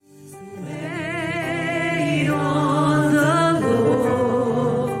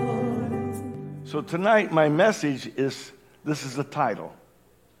tonight my message is, this is the title.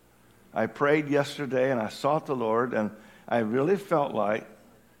 I prayed yesterday and I sought the Lord, and I really felt like,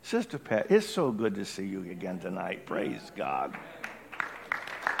 Sister Pat, it's so good to see you again tonight. Praise God.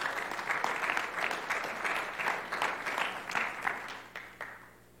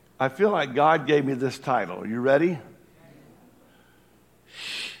 I feel like God gave me this title. Are you ready?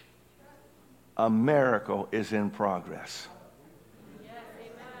 Shh. A miracle is in progress.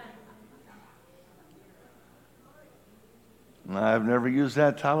 I've never used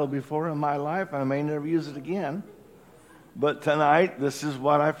that title before in my life. I may never use it again. But tonight, this is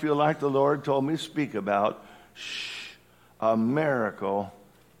what I feel like the Lord told me to speak about. Shh, a miracle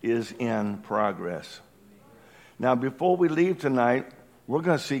is in progress. Now, before we leave tonight, we're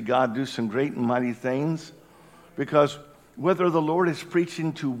going to see God do some great and mighty things. Because whether the Lord is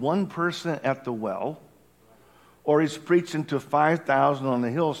preaching to one person at the well, or he's preaching to 5,000 on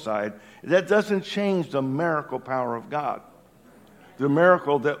the hillside, that doesn't change the miracle power of God. The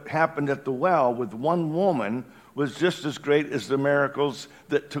miracle that happened at the well with one woman was just as great as the miracles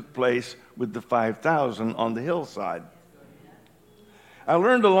that took place with the 5,000 on the hillside. I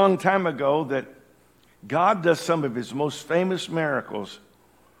learned a long time ago that God does some of his most famous miracles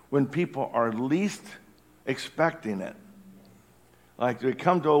when people are least expecting it. Like they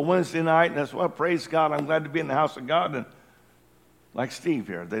come to a Wednesday night and that's, well, praise God, I'm glad to be in the house of God. And like Steve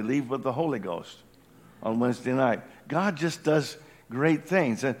here, they leave with the Holy Ghost on Wednesday night. God just does great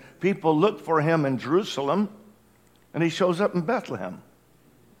things. And people look for him in Jerusalem, and he shows up in Bethlehem.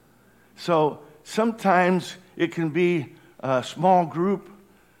 So sometimes it can be a small group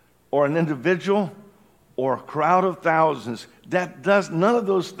or an individual or a crowd of thousands. None of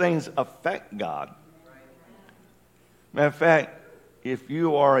those things affect God. Matter of fact, if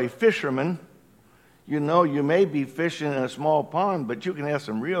you are a fisherman, you know you may be fishing in a small pond, but you can have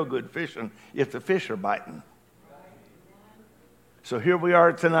some real good fishing if the fish are biting. So here we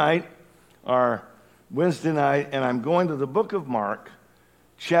are tonight, our Wednesday night, and I'm going to the book of Mark,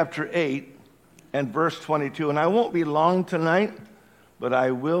 chapter 8 and verse 22. And I won't be long tonight, but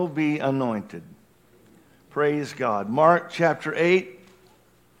I will be anointed. Praise God. Mark chapter 8,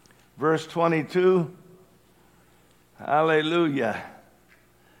 verse 22. Hallelujah.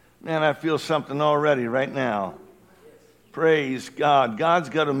 Man, I feel something already right now. Praise God. God's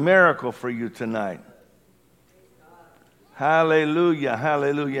got a miracle for you tonight. Hallelujah,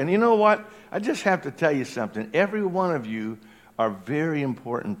 hallelujah. And you know what? I just have to tell you something. Every one of you are very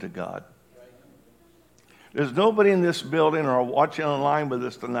important to God. There's nobody in this building or watching online with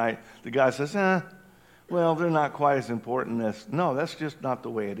us tonight. The guy says, well, they're not quite as important as... No, that's just not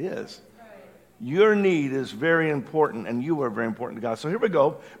the way it is. Your need is very important, and you are very important to God. So here we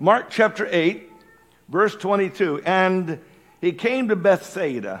go. Mark chapter 8, verse 22. And he came to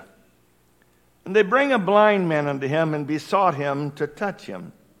Bethsaida. And they bring a blind man unto him and besought him to touch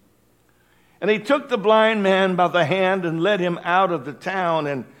him. And he took the blind man by the hand and led him out of the town.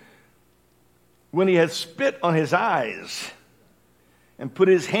 And when he had spit on his eyes and put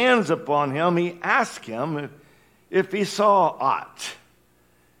his hands upon him, he asked him if he saw aught.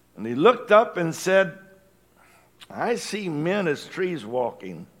 And he looked up and said, I see men as trees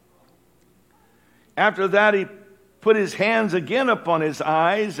walking. After that, he put his hands again upon his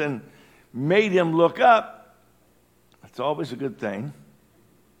eyes and made him look up. That's always a good thing.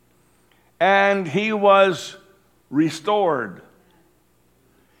 And he was restored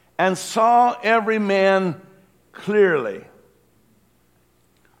and saw every man clearly.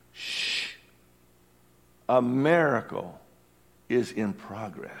 Shh. A miracle is in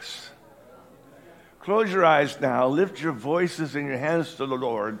progress. Close your eyes now. Lift your voices and your hands to the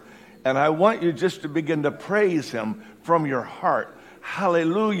Lord. And I want you just to begin to praise him from your heart.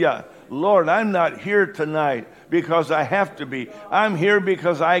 Hallelujah. Lord, I'm not here tonight because I have to be. I'm here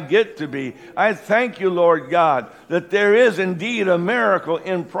because I get to be. I thank you, Lord God, that there is indeed a miracle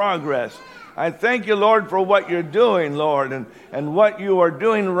in progress. I thank you, Lord, for what you're doing, Lord, and what you are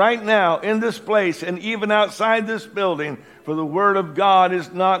doing right now in this place and even outside this building. For the word of God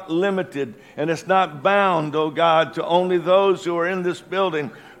is not limited and it's not bound, oh God, to only those who are in this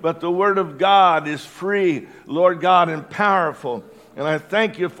building. But the word of God is free, Lord God, and powerful. And I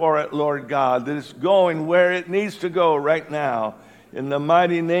thank you for it, Lord God, that it's going where it needs to go right now. In the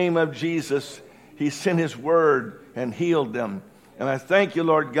mighty name of Jesus, he sent his word and healed them. And I thank you,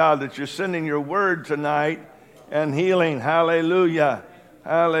 Lord God, that you're sending your word tonight and healing. Hallelujah.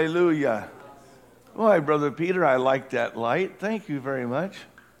 Hallelujah. Boy, Brother Peter, I like that light. Thank you very much.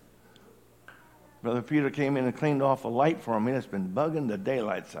 Brother Peter came in and cleaned off a light for me. It's been bugging the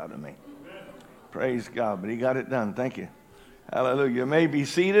daylights out of me. Praise God. But he got it done. Thank you. Hallelujah. You may be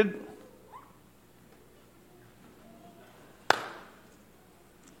seated.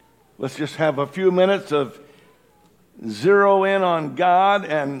 Let's just have a few minutes of zero in on God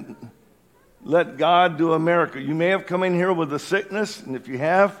and let God do a miracle. You may have come in here with a sickness, and if you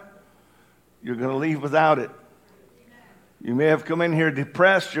have, you're going to leave without it. You may have come in here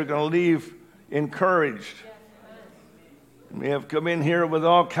depressed, you're going to leave encouraged. You may have come in here with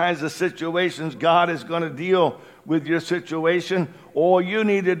all kinds of situations. God is going to deal with your situation. All you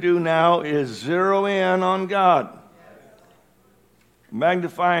need to do now is zero in on God.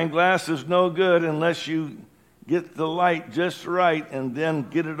 Magnifying glass is no good unless you get the light just right and then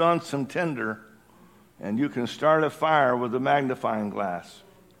get it on some tinder, and you can start a fire with a magnifying glass.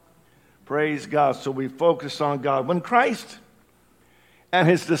 Praise God. So we focus on God. When Christ and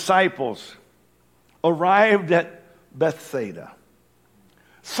his disciples arrived at Bethsaida,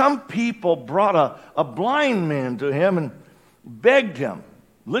 some people brought a blind man to him and begged him,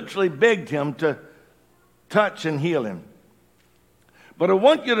 literally begged him to touch and heal him. But I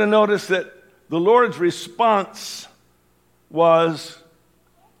want you to notice that the Lord's response was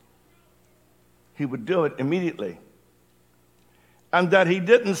he would do it immediately. And that he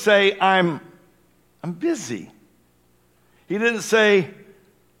didn't say, I'm busy. He didn't say,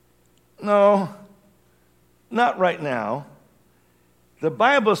 no, not right now. The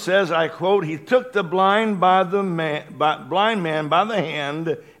Bible says, I quote, he took the blind man by the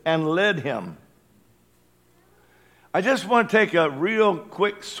hand and led him. I just want to take a real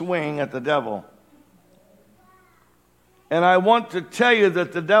quick swing at the devil. And I want to tell you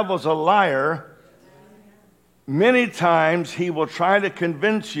that the devil's a liar. Many times he will try to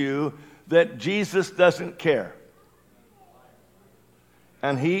convince you that Jesus doesn't care.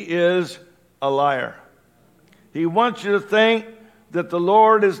 And he is a liar. He wants you to think that the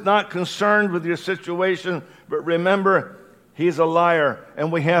Lord is not concerned with your situation, but remember, he's a liar.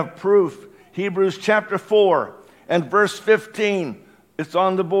 And we have proof. Hebrews chapter 4 and verse 15. It's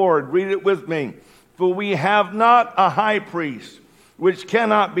on the board. Read it with me. For we have not a high priest which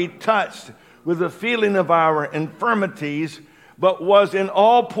cannot be touched with the feeling of our infirmities, but was in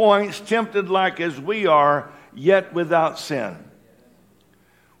all points tempted like as we are, yet without sin.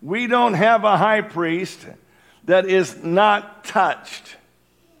 We don't have a high priest that is not touched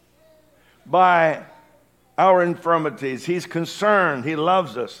by our infirmities. He's concerned. He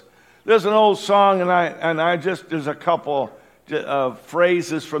loves us. There's an old song, there's a couple of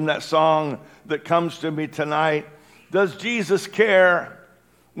phrases from that song that comes to me tonight. Does Jesus care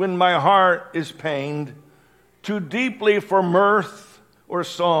when my heart is pained, too deeply for mirth or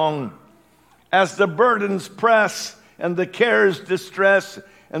song? As the burdens press and the cares distress,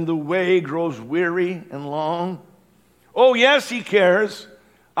 and the way grows weary and long. Oh, yes, he cares.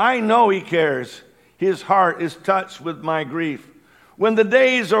 I know he cares. His heart is touched with my grief. When the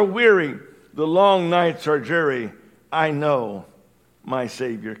days are weary, the long nights are dreary, I know my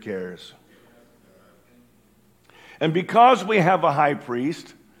Savior cares. And because we have a high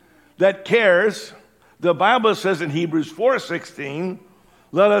priest that cares, the Bible says in Hebrews 4:16,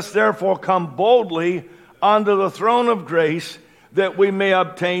 let us therefore come boldly unto the throne of grace, that we may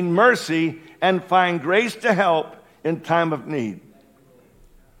obtain mercy and find grace to help in time of need.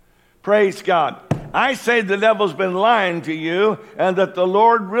 Praise God. I say the devil's been lying to you, and that the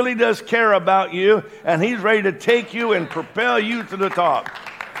Lord really does care about you, and he's ready to take you and propel you to the top.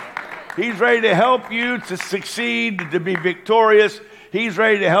 He's ready to help you to succeed, to be victorious. He's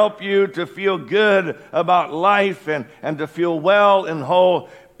ready to help you to feel good about life and to feel well and whole.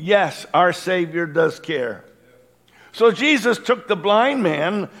 Yes, our Savior does care. So Jesus took the blind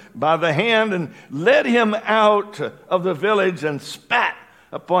man by the hand and led him out of the village and spat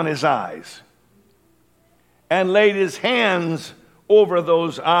upon his eyes and laid his hands over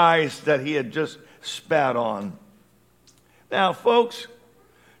those eyes that he had just spat on. Now, folks,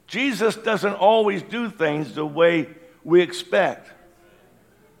 Jesus doesn't always do things the way we expect.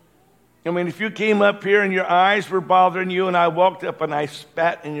 I mean, if you came up here and your eyes were bothering you and I walked up and I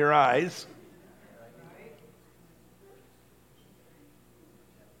spat in your eyes,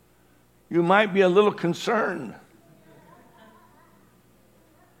 you might be a little concerned.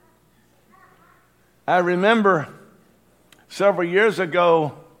 I remember several years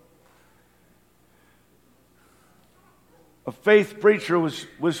ago, a faith preacher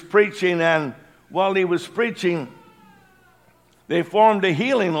was preaching, and while he was preaching, they formed a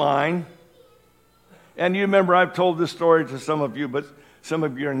healing line. And you remember, I've told this story to some of you, but some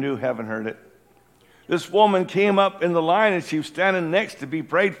of you are new, haven't heard it. This woman came up in the line, and she was standing next to be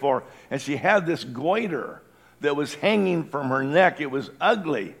prayed for, and she had this goiter that was hanging from her neck. It was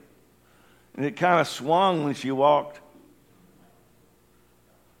ugly, and it kind of swung when she walked.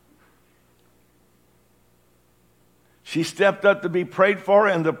 She stepped up to be prayed for,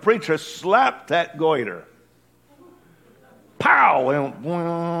 and the preacher slapped that goiter.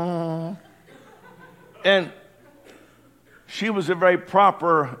 Pow! And she was a very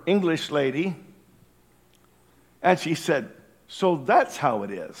proper English lady. And she said, "So that's how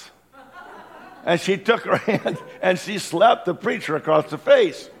it is." And she took her hand and she slapped the preacher across the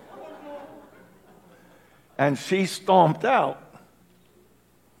face. And she stomped out.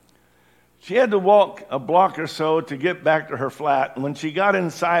 She had to walk a block or so to get back to her flat. And when she got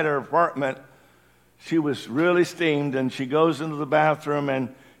inside her apartment, she was really steamed. And she goes into the bathroom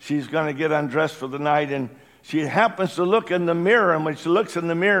and she's going to get undressed for the night. And she happens to look in the mirror. And when she looks in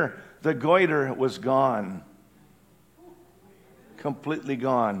the mirror, the goiter was gone. Completely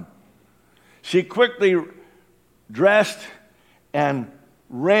gone. She quickly dressed and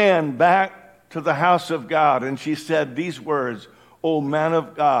ran back to the house of God. And she said these words, "Oh, man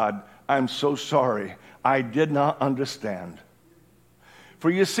of God, I'm so sorry. I did not understand." For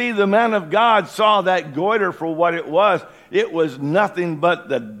you see, the man of God saw that goiter for what it was. It was nothing but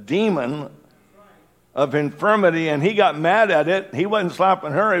the demon of infirmity, and he got mad at it. He wasn't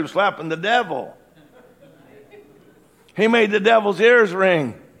slapping her, he was slapping the devil. He made the devil's ears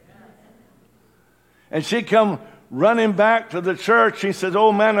ring. And she come running back to the church. She says,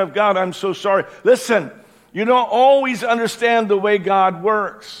 "Oh, man of God, I'm so sorry." Listen, you don't always understand the way God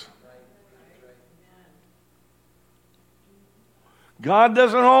works. God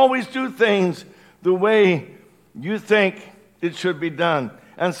doesn't always do things the way you think it should be done.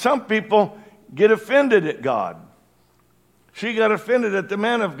 And some people get offended at God. She got offended at the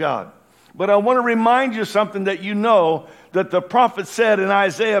man of God. But I want to remind you something that you know, that the prophet said in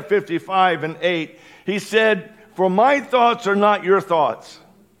Isaiah 55:8. He said, "For my thoughts are not your thoughts,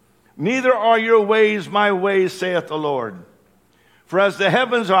 neither are your ways my ways, saith the Lord. For as the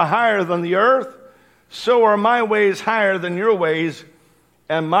heavens are higher than the earth, so are my ways higher than your ways,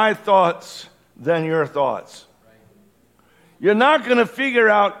 and my thoughts than your thoughts." You're not going to figure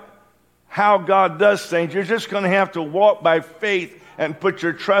out how God does things. You're just going to have to walk by faith and put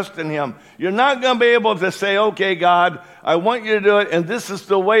your trust in Him. You're not going to be able to say, "Okay, God, I want you to do it, and this is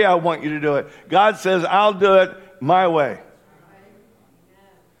the way I want you to do it." God says, "I'll do it my way."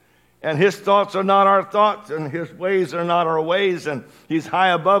 And His thoughts are not our thoughts, and His ways are not our ways, and He's high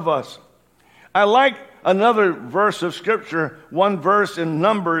above us. I like another verse of Scripture, one verse in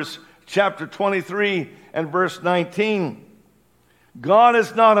Numbers chapter 23 and verse 19. "God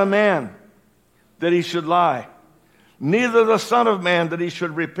is not a man that He should lie, neither the Son of Man that He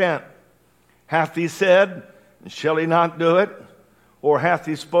should repent. Hath He said, and shall He not do it? Or hath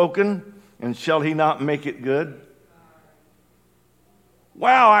He spoken, and shall He not make it good?"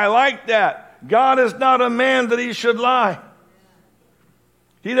 Wow, I like that. God is not a man that He should lie.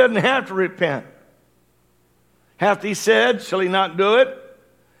 He doesn't have to repent. Hath He said, shall He not do it?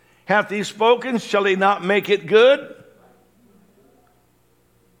 Hath He spoken, shall He not make it good?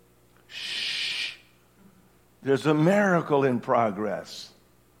 Shh. There's a miracle in progress.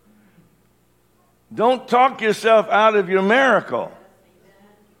 Don't talk yourself out of your miracle.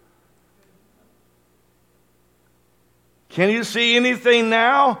 Can you see anything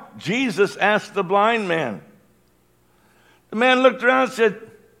now? Jesus asked the blind man. The man looked around and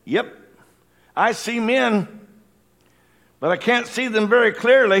said, "Yep, I see men, but I can't see them very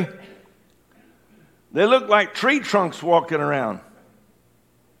clearly. They look like tree trunks walking around."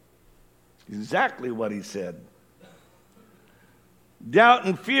 Exactly what he said. Doubt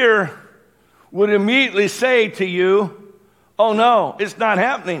and fear would immediately say to you, "Oh no, it's not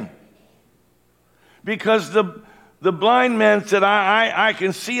happening." Because the blind man said, I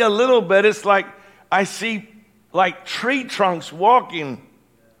can see a little bit. It's like I see like tree trunks walking.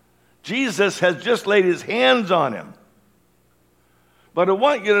 Jesus has just laid His hands on him. But I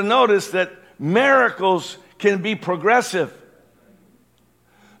want you to notice that miracles can be progressive.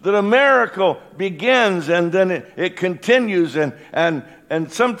 That a miracle begins and then it continues, and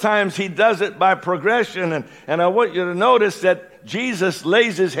sometimes He does it by progression. And I want you to notice that Jesus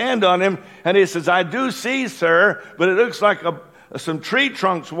lays His hand on him and He says, "I do see, sir, but it looks like some tree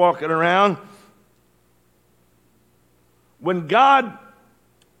trunks walking around." When God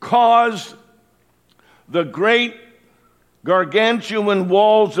caused the great gargantuan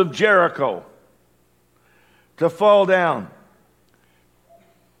walls of Jericho to fall down,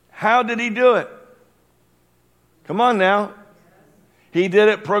 how did He do it? Come on now. He did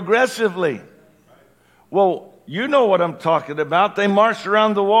it progressively. Well, you know what I'm talking about. They marched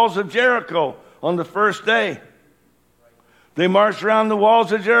around the walls of Jericho on the first day. They marched around the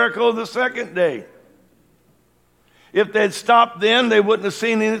walls of Jericho the second day. If they'd stopped then, they wouldn't have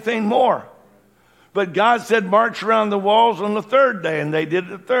seen anything more. But God said, march around the walls on the third day. And they did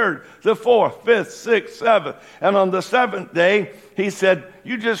the third, the fourth, fifth, sixth, seventh. And on the seventh day, he said,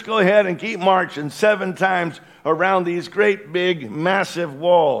 you just go ahead and keep marching 7 times around these great, big, massive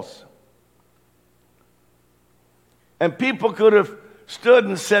walls. And people could have stood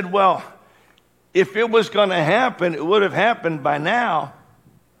and said, well, if it was going to happen, it would have happened by now.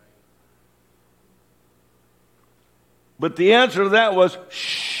 But the answer to that was,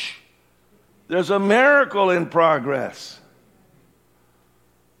 shh, there's a miracle in progress.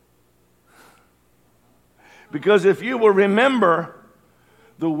 Because if you will remember,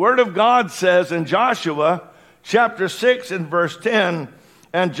 the Word of God says in Joshua chapter 6 and verse 10,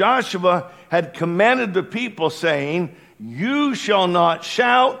 and Joshua had commanded the people, saying, you shall not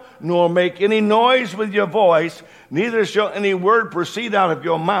shout, nor make any noise with your voice, neither shall any word proceed out of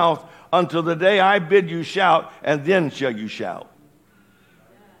your mouth until the day I bid you shout, and then shall you shout.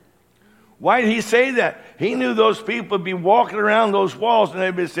 Why did he say that? He knew those people would be walking around those walls and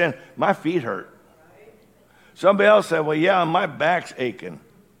they'd be saying, my feet hurt. Somebody else said, well, yeah, my back's aching.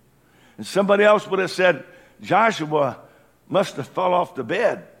 And somebody else would have said, Joshua must have fell off the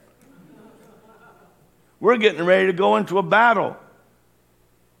bed. We're getting ready to go into a battle.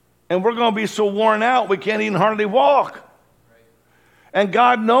 And we're going to be so worn out we can't even hardly walk. And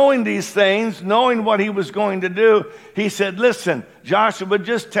God, knowing these things, knowing what he was going to do, he said, listen, Joshua,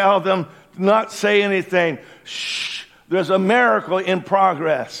 just tell them not say anything. Shh, there's a miracle in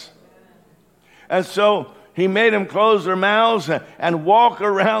progress. And so he made them close their mouths and walk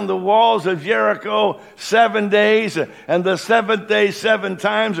around the walls of Jericho 7 days, and the 7th day 7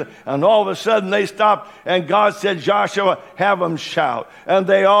 times, and all of a sudden they stopped, and God said, Joshua, have them shout. And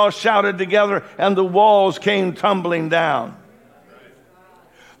they all shouted together, and the walls came tumbling down.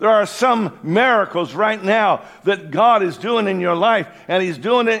 There are some miracles right now that God is doing in your life, and he's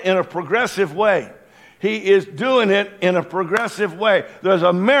doing it in a progressive way. He is doing it in a progressive way. There's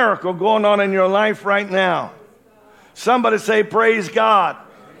a miracle going on in your life right now. Somebody say, praise God.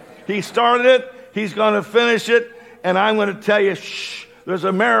 He started it. He's going to finish it. And I'm going to tell you, shh, there's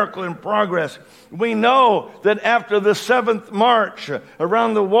a miracle in progress. We know that after the 7th march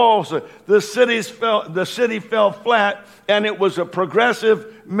around the walls, the city fell flat, and it was a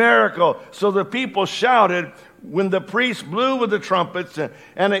progressive miracle. So the people shouted when the priest blew with the trumpets,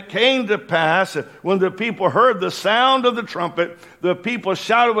 and it came to pass when the people heard the sound of the trumpet, the people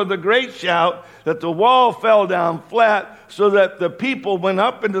shouted with a great shout that the wall fell down flat, so that the people went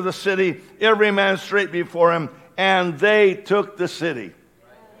up into the city, every man straight before him, and they took the city.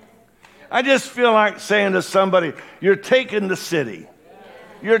 I just feel like saying to somebody, you're taking the city.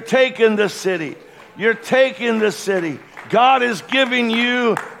 You're taking the city. You're taking the city. God is giving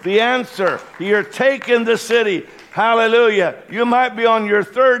you the answer. You're taking the city. Hallelujah. You might be on your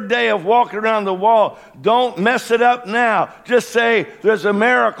 3rd day of walking around the wall. Don't mess it up now. Just say, there's a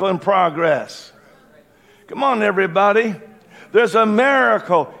miracle in progress. Come on, everybody. There's a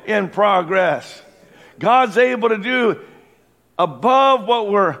miracle in progress. God's able to do above what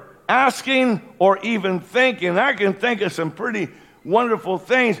we're asking or even thinking. I can think of some pretty wonderful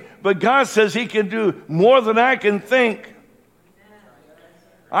things, but God says he can do more than I can think.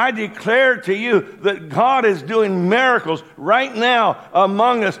 I declare to you that God is doing miracles right now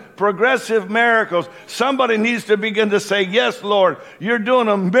among us, progressive miracles. Somebody needs to begin to say, yes, Lord, you're doing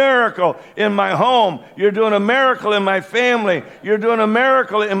a miracle in my home. You're doing a miracle in my family. You're doing a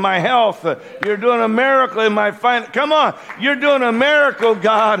miracle in my health. You're doing a miracle in my finance. Come on, you're doing a miracle,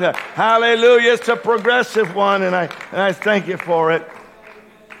 God. Hallelujah. It's a progressive one, and I thank you for it.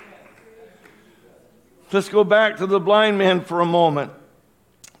 Let's go back to the blind man for a moment.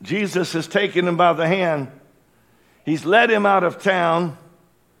 Jesus has taken him by the hand. He's led him out of town.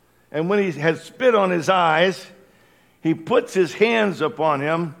 And when he has spit on his eyes, he puts his hands upon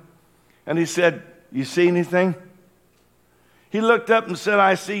him. And he said, you see anything? He looked up and said,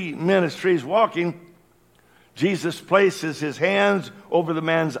 I see men as trees walking. Jesus places his hands over the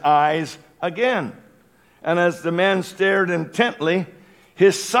man's eyes again. And as the man stared intently,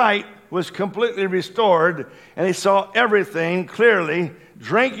 his sight was completely restored. And he saw everything clearly,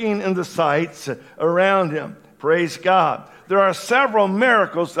 drinking in the sights around him. Praise God. There are several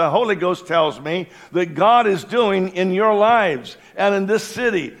miracles the Holy Ghost tells me that God is doing in your lives and in this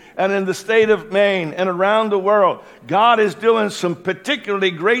city and in the state of Maine and around the world. God is doing some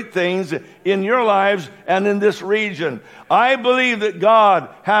particularly great things in your lives and in this region. I believe that God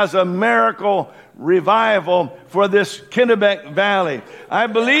has a miracle revival for this Kennebec Valley. I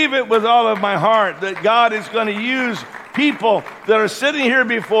believe it with all of my heart that God is going to use people that are sitting here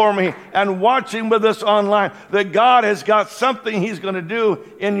before me and watching with us online, that God has got something He's going to do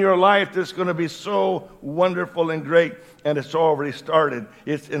in your life that's going to be so wonderful and great, and it's already started.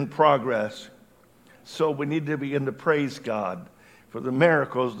 It's in progress. So we need to begin to praise God for the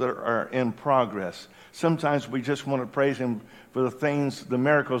miracles that are in progress. Sometimes we just want to praise Him for the things, the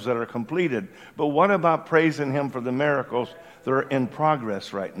miracles that are completed. But what about praising Him for the miracles that are in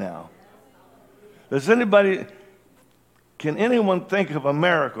progress right now? Can anyone think of a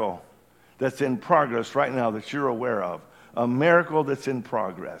miracle that's in progress right now that you're aware of? A miracle that's in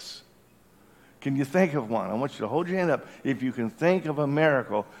progress. Can you think of one? I want you to hold your hand up if you can think of a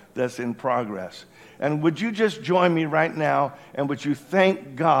miracle that's in progress. And would you just join me right now, and would you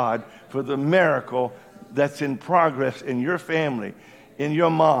thank God for the miracle that's in progress in your family, in your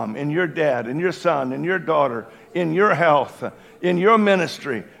mom, in your dad, in your son, in your daughter, in your health, in your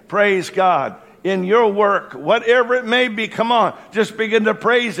ministry. Praise God. In your work, whatever it may be, come on, just begin to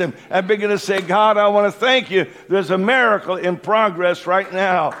praise Him and begin to say, God, I want to thank You. There's a miracle in progress right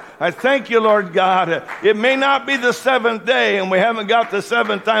now. I thank You, Lord God. It may not be the seventh day, and we haven't got the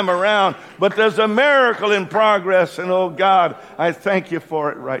seventh time around, but there's a miracle in progress, and oh God, I thank You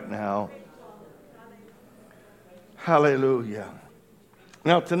for it right now. Hallelujah.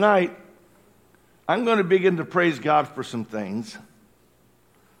 Now tonight, I'm going to begin to praise God for some things.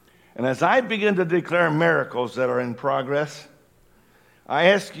 And as I begin to declare miracles that are in progress, I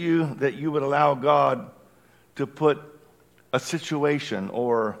ask you that you would allow God to put a situation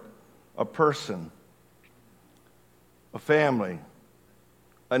or a person, a family,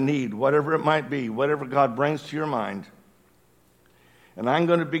 a need, whatever it might be, whatever God brings to your mind. And I'm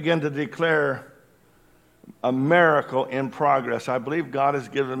going to begin to declare a miracle in progress. I believe God has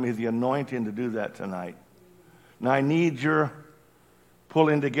given me the anointing to do that tonight. Now I need your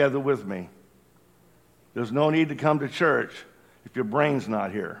pulling together with me. There's no need to come to church if your brain's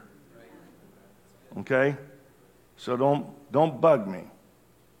not here. Okay? So don't bug me.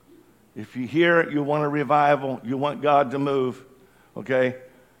 If you hear it, you want a revival, you want God to move, okay?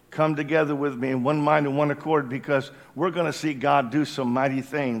 Come together with me in one mind and one accord, because we're going to see God do some mighty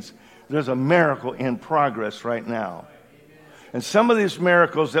things. There's a miracle in progress right now. And some of these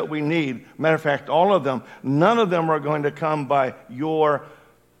miracles that we need, matter of fact, all of them, none of them are going to come by your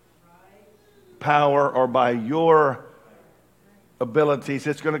power or by your abilities.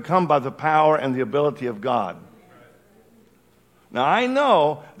 It's going to come by the power and the ability of God. Now, I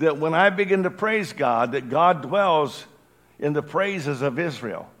know that when I begin to praise God, that God dwells in the praises of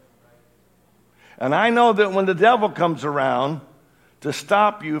Israel. And I know that when the devil comes around to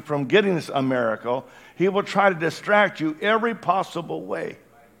stop you from getting a miracle, he will try to distract you every possible way.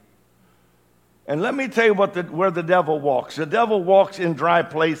 And let me tell you where the devil walks. The devil walks in dry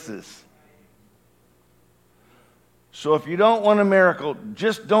places. So if you don't want a miracle,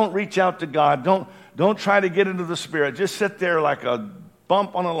 just don't reach out to God. Don't try to get into the Spirit. Just sit there like a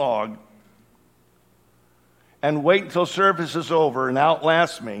bump on a log and wait until service is over and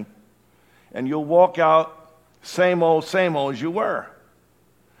outlast me. And you'll walk out same old as you were.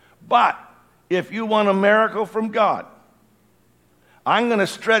 But if you want a miracle from God, I'm going to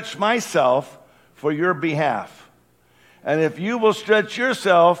stretch myself for your behalf. And if you will stretch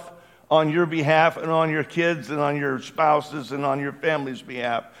yourself on your behalf and on your kids and on your spouses and on your family's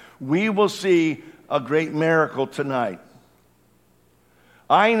behalf, we will see a great miracle tonight.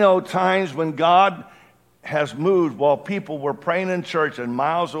 I know times when God has moved while people were praying in church and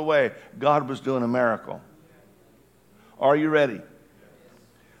miles away, God was doing a miracle. Are you ready?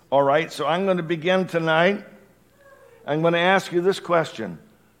 All right, so I'm going to begin tonight. I'm going to ask you this question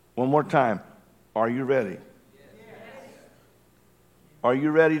one more time. Are you ready? Yes. Are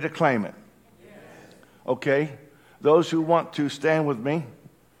you ready to claim it? Yes. Okay. Those who want to, stand with me.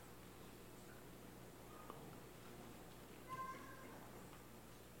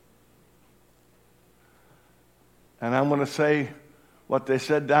 And I'm going to say what they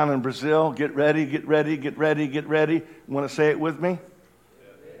said down in Brazil. Get ready, get ready, get ready, get ready. You want to say it with me?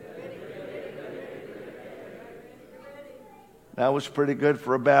 That was pretty good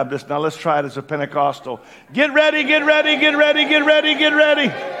for a Baptist. Now let's try it as a Pentecostal. Get ready, get ready, get ready, get ready, get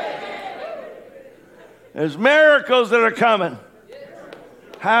ready. There's miracles that are coming.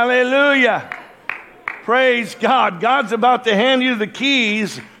 Hallelujah. Praise God. God's about to hand you the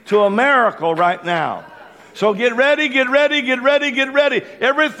keys to a miracle right now. So get ready, get ready, get ready, get ready.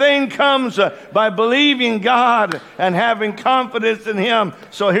 Everything comes by believing God and having confidence in Him.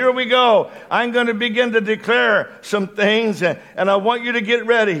 So here we go. I'm going to begin to declare some things, and I want you to get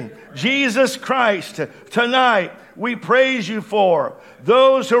ready. Jesus Christ, tonight, we praise you for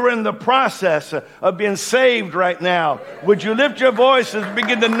those who are in the process of being saved right now. Would you lift your voices and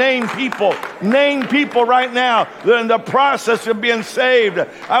begin to name people? Name people right now that are in the process of being saved.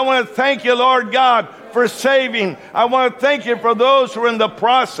 I want to thank you, Lord God, for saving. I want to thank you for those who are in the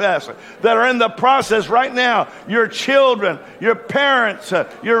process, that are in the process right now. Your children, your parents,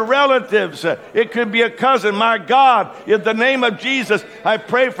 your relatives. It could be a cousin. My God, in the name of Jesus, I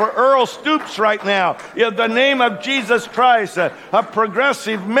pray for Earl Stoops right now. In the name of Jesus Christ, a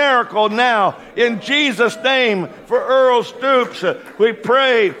progressive miracle now. In Jesus' name, for Earl Stoops, we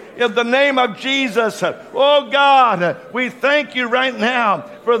pray. In the name of Jesus, oh God, we thank you right now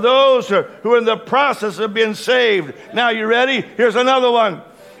for those who are in the process of being saved. Now, you ready? Here's another one.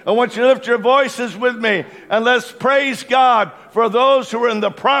 I want you to lift your voices with me and let's praise God for those who are in the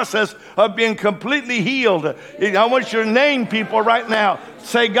process of being completely healed. I want you to name people right now.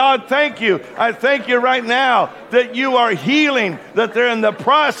 Say, God, thank you. I thank you right now that you are healing, that they're in the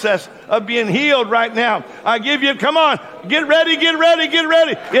process of being healed right now. I give you, come on, get ready, get ready, get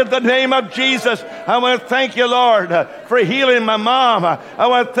ready. In the name of Jesus, I want to thank you, Lord, for healing my mom. I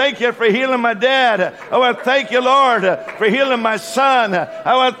want to thank you for healing my dad. I want to thank you, Lord, for healing my son.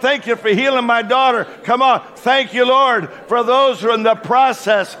 I want to thank you for healing my daughter. Come on, thank you, Lord, for those who are in the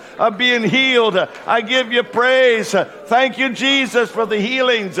process of being healed. I give you praise. Thank you, Jesus, for the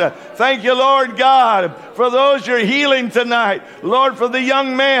healings. Thank you, Lord God, for those you're healing tonight. Lord, for the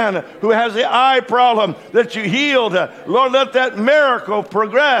young man who has the eye problem that you healed. Lord, let that miracle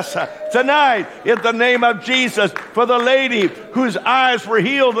progress tonight in the name of Jesus. For the lady whose eyes were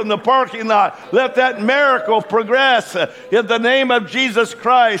healed in the parking lot, let that miracle progress in the name of Jesus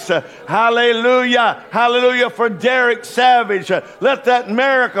Christ. Hallelujah. Hallelujah. For Derek Savage, let that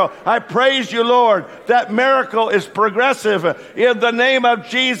miracle, I praise you, Lord, that miracle is progressive in the name of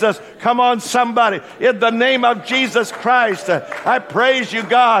Jesus. Come on, somebody. In the name of Jesus Christ, I praise you,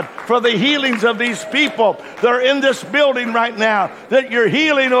 God, for the healings of these people that are in this building right now, that you're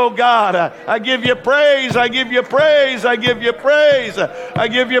healing, oh God. I give you praise. I give you praise. I give you praise. I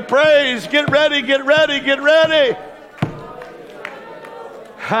give you praise. Get ready, get ready, get ready.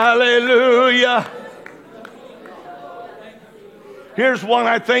 Hallelujah. Here's one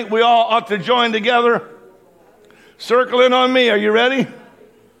I think we all ought to join together. Circle in on me. Are you ready?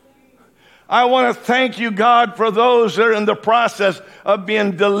 I want to thank you, God, for those that are in the process of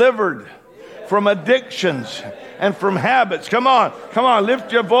being delivered from addictions and from habits. Come on,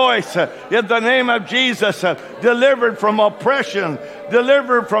 lift your voice. In the name of Jesus, delivered from oppression,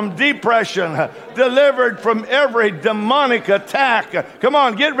 delivered from depression, delivered from every demonic attack. Come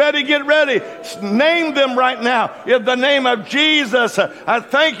on, get ready, get ready. Name them right now. In the name of Jesus, I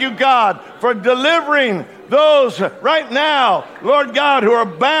thank you, God, for delivering those right now, Lord God, who are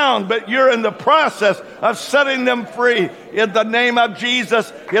bound, but you're in the process of setting them free. In the name of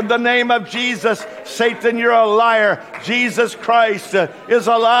Jesus, in the name of Jesus, Satan, you're a liar. Jesus Christ is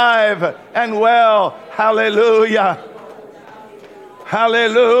alive and well. Hallelujah.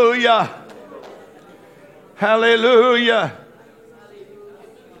 Hallelujah. Hallelujah.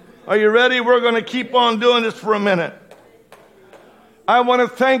 Are you ready? We're going to keep on doing this for a minute. I want to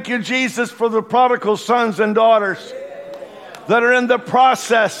thank you, Jesus, for the prodigal sons and daughters that are in the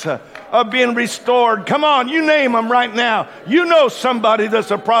process of being restored. Come on, you name them right now. You know somebody that's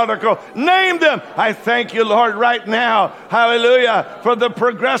a prodigal. Name them. I thank you, Lord, right now. Hallelujah. For the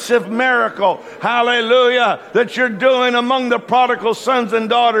progressive miracle. Hallelujah. That you're doing among the prodigal sons and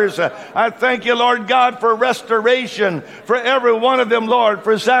daughters. I thank you, Lord God, for restoration for every one of them, Lord.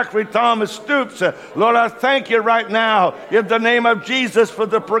 For Zachary Thomas Stoops. Lord, I thank you right now in the name of Jesus for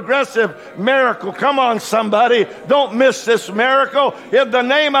the progressive miracle. Come on, somebody. Don't miss this miracle. In the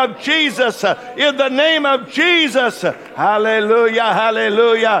name of Jesus. In the name of Jesus. Hallelujah,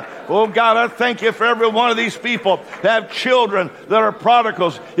 hallelujah. Oh God, I thank you for every one of these people that have children that are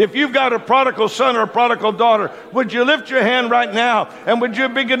prodigals. If you've got a prodigal son or a prodigal daughter, would you lift your hand right now and would you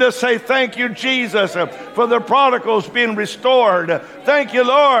begin to say, thank you, Jesus, for the prodigals being restored. Thank you,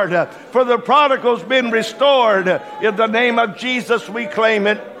 Lord, for the prodigals being restored. In the name of Jesus, we claim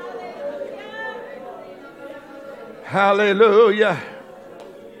it. Hallelujah.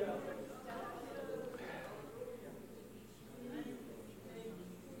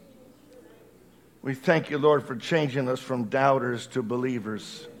 We thank you, Lord, for changing us from doubters to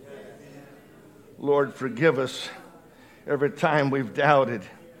believers. Lord, forgive us every time we've doubted,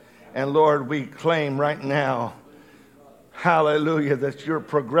 And Lord, we claim right now, hallelujah, that you're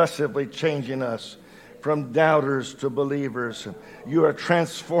progressively changing us from doubters to believers. You are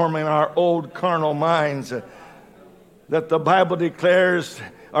transforming our old carnal minds that the Bible declares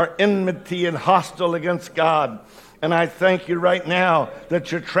are enmity and hostile against God. And I thank you right now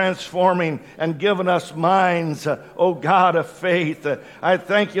that you're transforming and giving us minds, oh God, of faith. I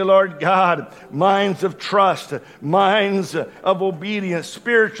thank you, Lord God, minds of trust, minds of obedience,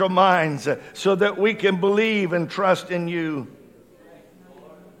 spiritual minds, so that we can believe and trust in you.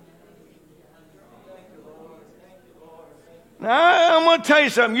 Now, I'm going to tell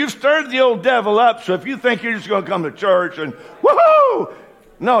you something. You've stirred the old devil up, so if you think you're just going to come to church and woohoo,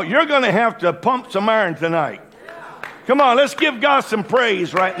 no, you're going to have to pump some iron tonight. Come on, let's give God some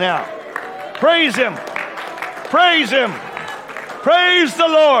praise right now. Praise Him. Praise Him. Praise the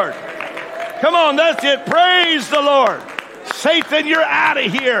Lord. Come on, that's it. Praise the Lord. Satan, you're out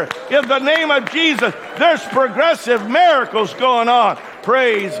of here. In the name of Jesus, there's progressive miracles going on.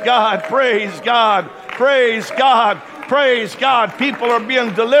 Praise God. Praise God. Praise God. Praise God. People are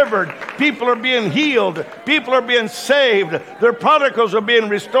being delivered. People are being healed. People are being saved. Their prodigals are being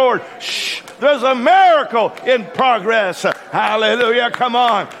restored. Shh. There's a miracle in progress. Hallelujah. Come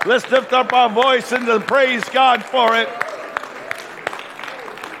on. Let's lift up our voice and praise God for it.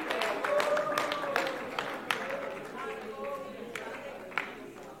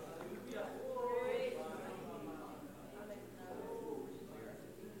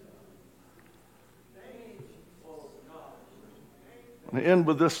 To end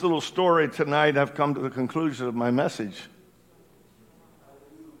with this little story tonight, I've come to the conclusion of my message.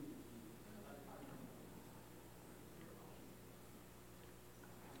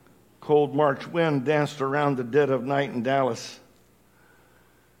 Cold March wind danced around the dead of night in Dallas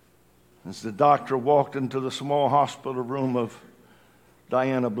as the doctor walked into the small hospital room of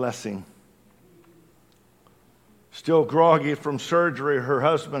Diana Blessing. Still groggy from surgery, her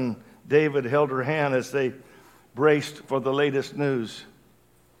husband David held her hand as they braced for the latest news.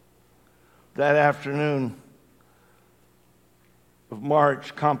 That afternoon of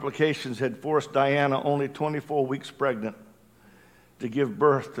March, complications had forced Diana, only 24 weeks pregnant, to give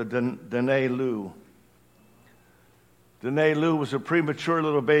birth to Danae Lou. Danae Lou was a premature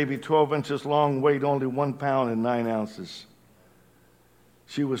little baby, 12 inches long, weighed only 1 pound and 9 ounces.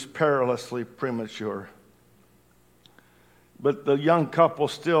 She was perilously premature. But the young couple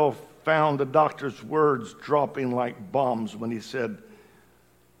still found the doctor's words dropping like bombs when he said,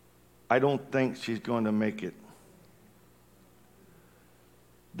 "I don't think she's going to make it."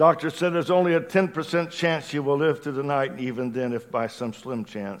 Doctor said there's only a 10% chance she will live through the night, and even then, if by some slim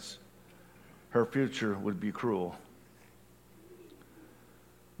chance, her future would be cruel.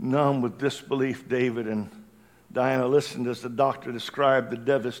 Numb with disbelief, David and Diana listened as the doctor described the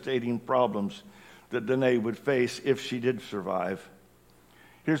devastating problems that Danae would face if she did survive.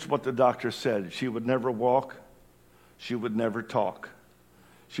 Here's what the doctor said. She would never walk. She would never talk.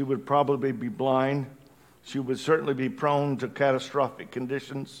 She would probably be blind. She would certainly be prone to catastrophic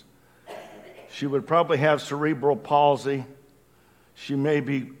conditions. She would probably have cerebral palsy. She may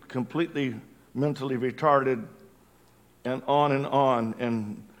be completely mentally retarded, and on and on.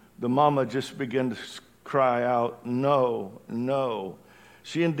 And the mama just began to cry out, "No, no."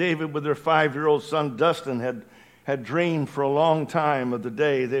 She and David, with their 5-year-old son Dustin, had dreamed for a long time of the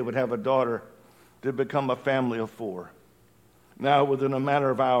day they would have a daughter to become a family of 4. Now, within a matter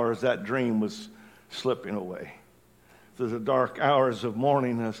of hours, that dream was slipping away. Through the dark hours of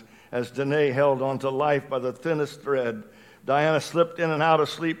morning, as Danae held on to life by the thinnest thread, Diana slipped in and out of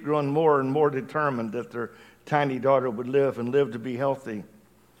sleep, growing more and more determined that their tiny daughter would live and live to be healthy.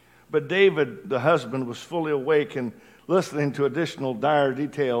 But David, the husband, was fully awake and listening to additional dire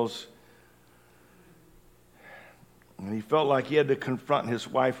details. And he felt like he had to confront his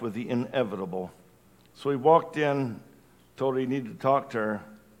wife with the inevitable. So he walked in, told her he needed to talk to her.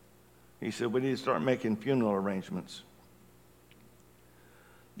 He said, "We need to start making funeral arrangements."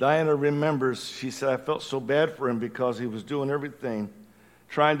 Diana remembers, she said, "I felt so bad for him because he was doing everything,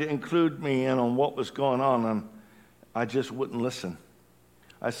 trying to include me in on what was going on, and I just wouldn't listen."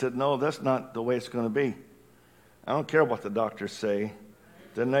 I said, "No, that's not the way it's going to be. I don't care what the doctors say.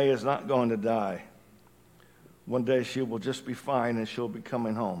 Danae is not going to die. One day she will just be fine and she'll be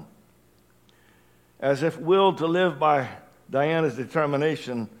coming home." As if willed to live by Diana's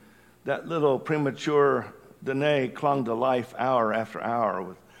determination, that little premature Danae clung to life hour after hour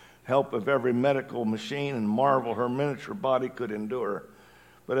with help of every medical machine and marvel her miniature body could endure.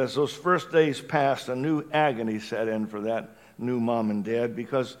 But as those first days passed, a new agony set in for that new mom and dad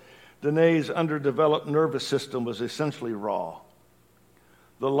because Danae's underdeveloped nervous system was essentially raw.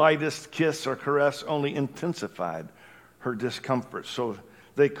 The lightest kiss or caress only intensified her discomfort, so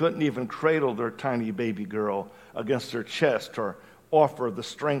they couldn't even cradle their tiny baby girl against their chest or offer the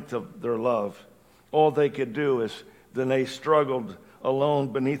strength of their love. All they could do is Danae struggled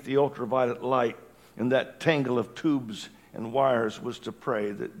alone beneath the ultraviolet light, and that tangle of tubes and wires was to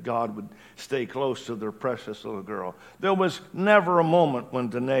pray that God would stay close to their precious little girl. There was never a moment when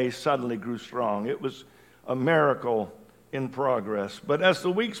Danae suddenly grew strong. It was a miracle in progress. But as the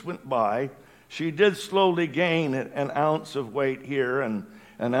weeks went by, she did slowly gain an ounce of weight here and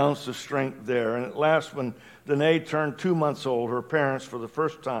an ounce of strength there. And at last, when Danae turned 2 months old, her parents, for the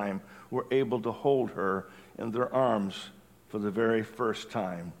first time, were able to hold her in their arms for the very first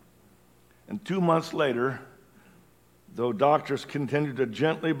time. And 2 months later, though doctors continued to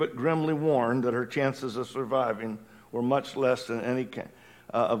gently but grimly warn that her chances of surviving were much less than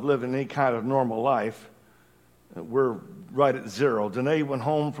of living any kind of normal life, we're right at zero. Danae went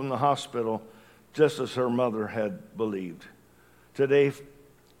home from the hospital just as her mother had believed. Today,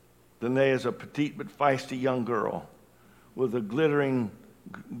 Danae is a petite but feisty young girl with a glittering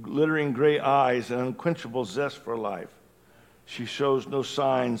gray eyes and unquenchable zest for life. She shows no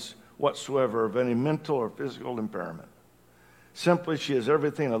signs whatsoever of any mental or physical impairment. Simply, she is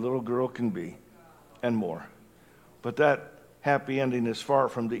everything a little girl can be and more. But that happy ending is far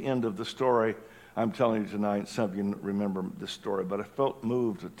from the end of the story I'm telling you tonight. Some of you remember this story, but I felt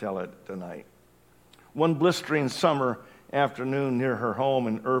moved to tell it tonight. One blistering summer afternoon near her home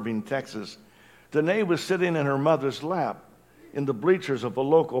in Irving, Texas, Danae was sitting in her mother's lap in the bleachers of a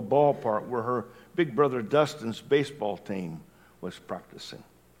local ballpark where her big brother Dustin's baseball team was practicing.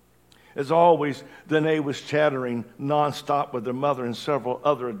 As always, Danae was chattering nonstop with her mother and several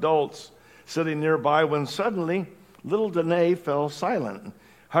other adults sitting nearby when suddenly little Danae fell silent.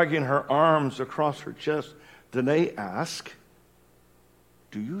 Hugging her arms across her chest, Danae asked,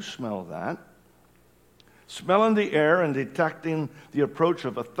 "Do you smell that?" Smelling the air and detecting the approach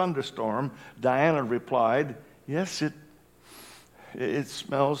of a thunderstorm, Diana replied, "Yes, it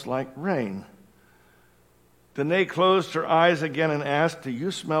smells like rain." Danae closed her eyes again and asked, "Do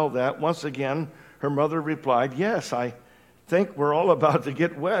you smell that?" Once again, her mother replied, "Yes, I think we're all about to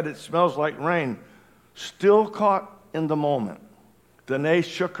get wet. It smells like rain." Still caught in the moment, Danae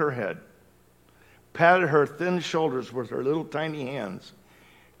shook her head, patted her thin shoulders with her little tiny hands,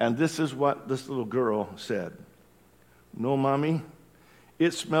 and this is what this little girl said. "No, Mommy,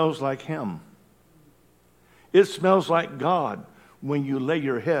 it smells like Him. It smells like God when you lay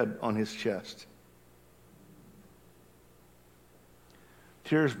your head on His chest."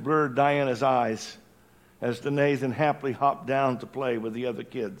 Tears blurred Diana's eyes as Danae then happily hopped down to play with the other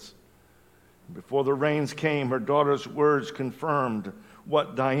kids. Before the rains came, her daughter's words confirmed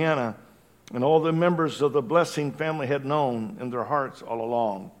what Diana and all the members of the Blessing family had known in their hearts all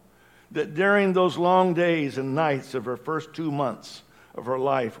along, that during those long days and nights of her first 2 months of her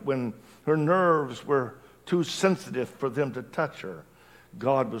life, when her nerves were too sensitive for them to touch her,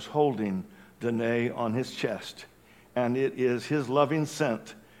 God was holding Danae on His chest, and it is His loving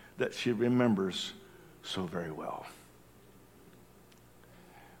scent that she remembers so very well.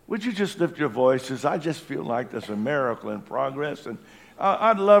 Would you just lift your voices? I just feel like there's a miracle in progress, and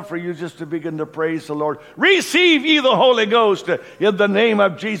I'd love for you just to begin to praise the Lord. Receive ye the Holy Ghost in the name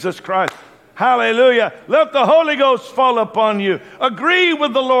of Jesus Christ. Hallelujah. Let the Holy Ghost fall upon you. Agree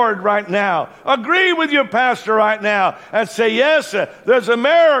with the Lord right now. Agree with your pastor right now and say, "Yes, there's a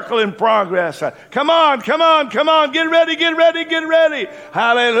miracle in progress." Come on, come on, come on. Get ready, get ready, get ready.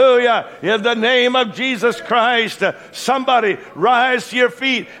 Hallelujah. In the name of Jesus Christ, somebody rise to your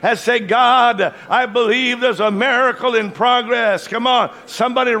feet and say, "God, I believe there's a miracle in progress." Come on.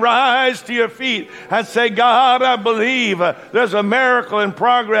 Somebody rise to your feet and say, "God, I believe there's a miracle in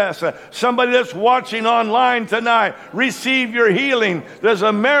progress." Somebody that's watching online tonight, receive your healing. There's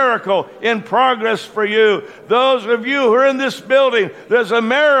a miracle in progress for you. Those of you who are in this building, there's a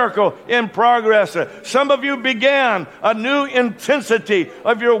miracle in progress. Some of you began a new intensity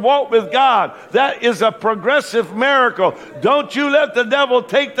of your walk with God. That is a progressive miracle. Don't you let the devil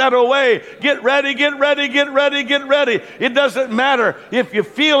take that away. Get ready, get ready, get ready, get ready. It doesn't matter if you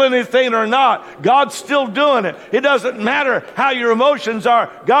feel anything or not. God's still doing it. It doesn't matter how your emotions are.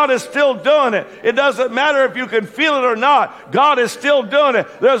 God is still doing it. It doesn't matter if you can feel it or not. God is still doing it.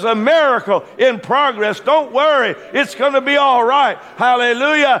 There's a miracle in progress. Don't worry. It's going to be all right.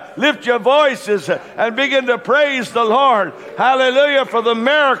 Hallelujah. Lift your voices and begin to praise the Lord. Hallelujah for the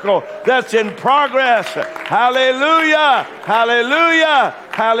miracle that's in progress. Hallelujah. Hallelujah.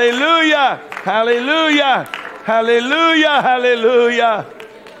 Hallelujah. Hallelujah. Hallelujah. Hallelujah.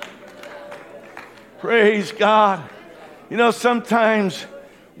 Praise God. You know, sometimes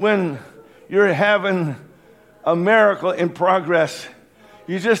when you're having a miracle in progress,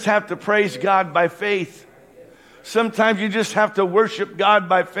 you just have to praise God by faith. Sometimes you just have to worship God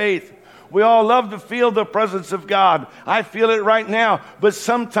by faith. We all love to feel the presence of God. I feel it right now. But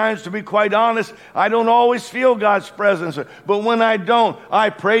sometimes, to be quite honest, I don't always feel God's presence. But when I don't, I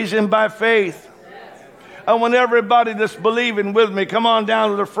praise Him by faith. I want everybody that's believing with me, come on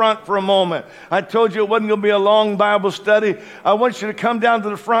down to the front for a moment. I told you it wasn't going to be a long Bible study. I want you to come down to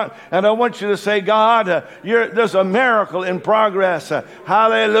the front, and I want you to say, God, there's a miracle in progress.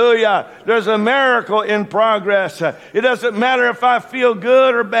 Hallelujah. There's a miracle in progress. It doesn't matter if I feel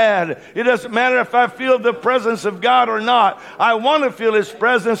good or bad. It doesn't matter if I feel the presence of God or not. I want to feel His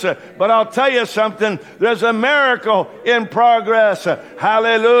presence, but I'll tell you something. There's a miracle in progress.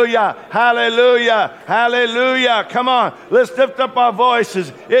 Hallelujah. Hallelujah. Hallelujah. Come on. Let's lift up our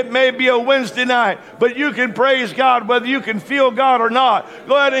voices. It may be a Wednesday night, but you can praise God whether you can feel God or not.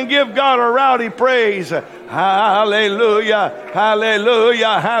 Go ahead and give God a rowdy praise. Hallelujah.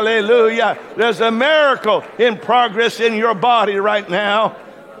 Hallelujah. Hallelujah. There's a miracle in progress in your body right now.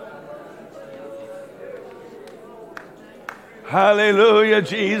 Hallelujah,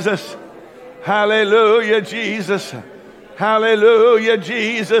 Jesus. Hallelujah, Jesus. Hallelujah,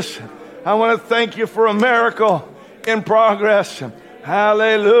 Jesus. I want to thank you for a miracle in progress.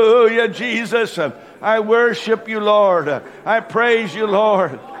 Hallelujah, Jesus. I worship you, Lord. I praise you,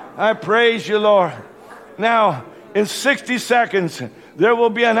 Lord. I praise you, Lord. Now, in 60 seconds, there will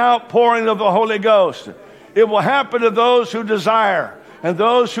be an outpouring of the Holy Ghost. It will happen to those who desire and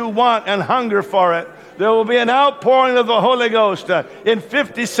those who want and hunger for it. There will be an outpouring of the Holy Ghost in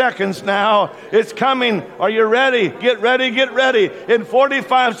 50 seconds now. It's coming. Are you ready? Get ready, get ready. In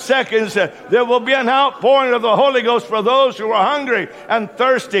 45 seconds, there will be an outpouring of the Holy Ghost for those who are hungry and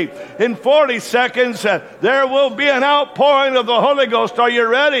thirsty. In 40 seconds, there will be an outpouring of the Holy Ghost. Are you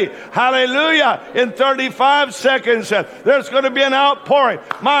ready? Hallelujah. In 35 seconds, there's going to be an outpouring.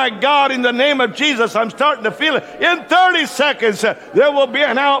 My God, in the name of Jesus, I'm starting to feel it. In 30 seconds, there will be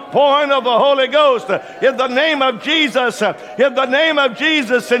an outpouring of the Holy Ghost. In the name of Jesus, in the name of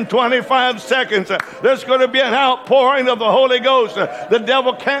Jesus, in 25 seconds, there's going to be an outpouring of the Holy Ghost. The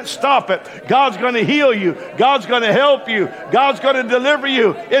devil can't stop it. God's going to heal you. God's going to help you. God's going to deliver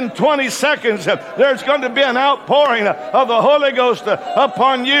you. In 20 seconds, there's going to be an outpouring of the Holy Ghost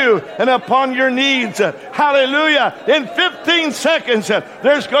upon you and upon your needs. Hallelujah. In 15 seconds,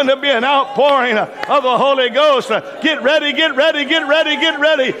 there's going to be an outpouring of the Holy Ghost. Get ready, get ready, get ready, get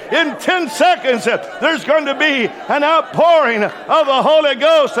ready. In 10 seconds, there's going to be an outpouring of the Holy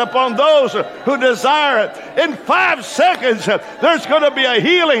Ghost upon those who desire it. In 5 seconds, there's going to be a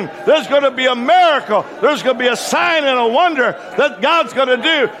healing. There's going to be a miracle. There's going to be a sign and a wonder that God's going to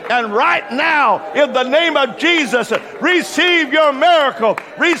do. And right now, in the name of Jesus, receive your miracle.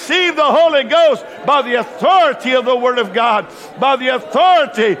 Receive the Holy Ghost by the authority of the Word of God, by the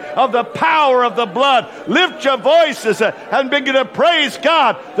authority of the power of the blood. Lift your voices and begin to praise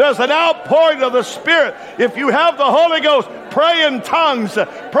God. There's an outpouring of the Spirit. If you have the Holy Ghost, pray in tongues.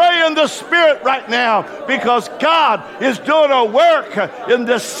 Pray in the Spirit right now, because God is doing a work in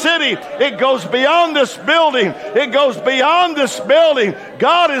this city. It goes beyond this building. It goes beyond this building.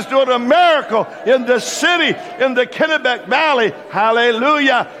 God is doing a miracle in this city, in the Kennebec Valley.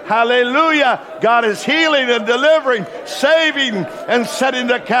 Hallelujah. Hallelujah. God is healing and delivering, saving and setting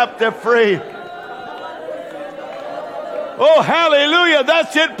the captive free. Oh, hallelujah.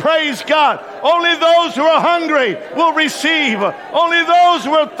 That's it. Praise God. Only those who are hungry will receive. Only those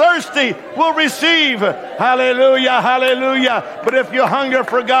who are thirsty will receive. Hallelujah. Hallelujah. But if you hunger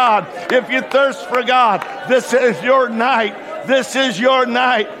for God, if you thirst for God, this is your night. This is your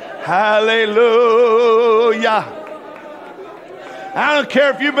night. Hallelujah. I don't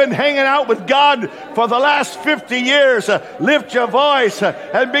care if you've been hanging out with God for the last 50 years. Lift your voice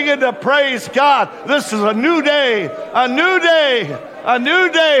and begin to praise God. This is a new day. A new day. A new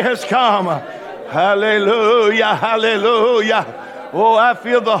day has come. Hallelujah. Hallelujah. Oh, I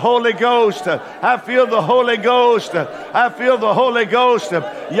feel the Holy Ghost. I feel the Holy Ghost. I feel the Holy Ghost.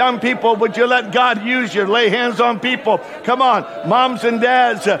 Young people, would you let God use you? Lay hands on people. Come on, moms and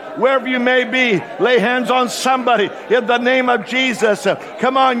dads, wherever you may be, lay hands on somebody in the name of Jesus.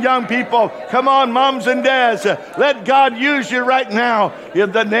 Come on, young people. Come on, moms and dads. Let God use you right now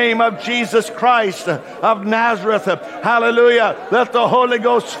in the name of Jesus Christ of Nazareth. Hallelujah. Let the Holy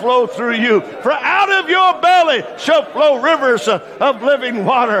Ghost flow through you. For out of your belly shall flow rivers of living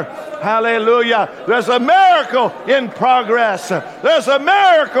water. Hallelujah. There's a miracle in progress. There's a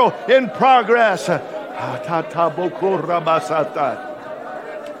miracle in progress.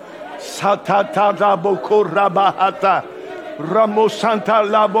 Ramosanta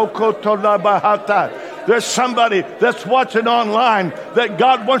Labokoto Labahata. There's somebody that's watching online that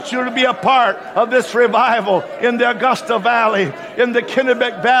God wants you to be a part of this revival in the Augusta Valley, in the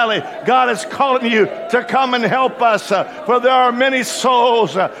Kennebec Valley. God is calling you to come and help us, for there are many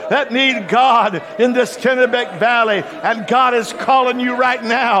souls that need God in this Kennebec Valley, and God is calling you right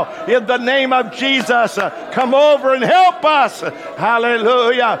now in the name of Jesus. Come over and help us.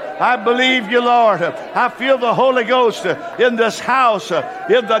 Hallelujah. I believe you, Lord. I feel the Holy Ghost in this house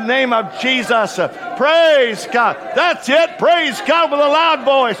in the name of Jesus. Praise God. That's it. Praise God with a loud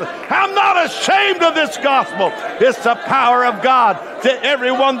voice. I'm not ashamed of this gospel. It's the power of God to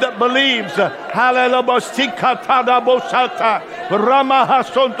everyone that believes.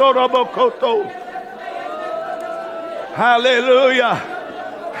 Hallelujah.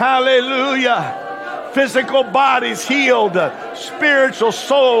 Hallelujah. Physical bodies healed. Spiritual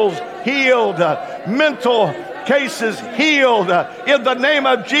souls healed. Mental cases healed in the name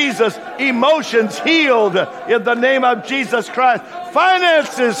of Jesus. Emotions healed in the name of Jesus Christ.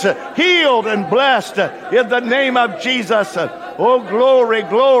 Finances healed and blessed in the name of Jesus. Oh, glory,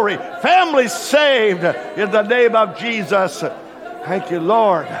 glory. Families saved in the name of Jesus. Thank you,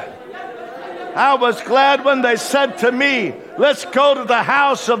 Lord. I was glad when they said to me, let's go to the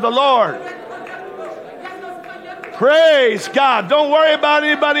house of the Lord. Praise God. Don't worry about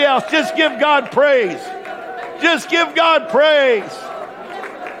anybody else. Just give God praise. Just give God praise.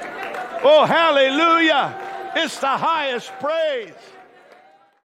 Oh, hallelujah. It's the highest praise.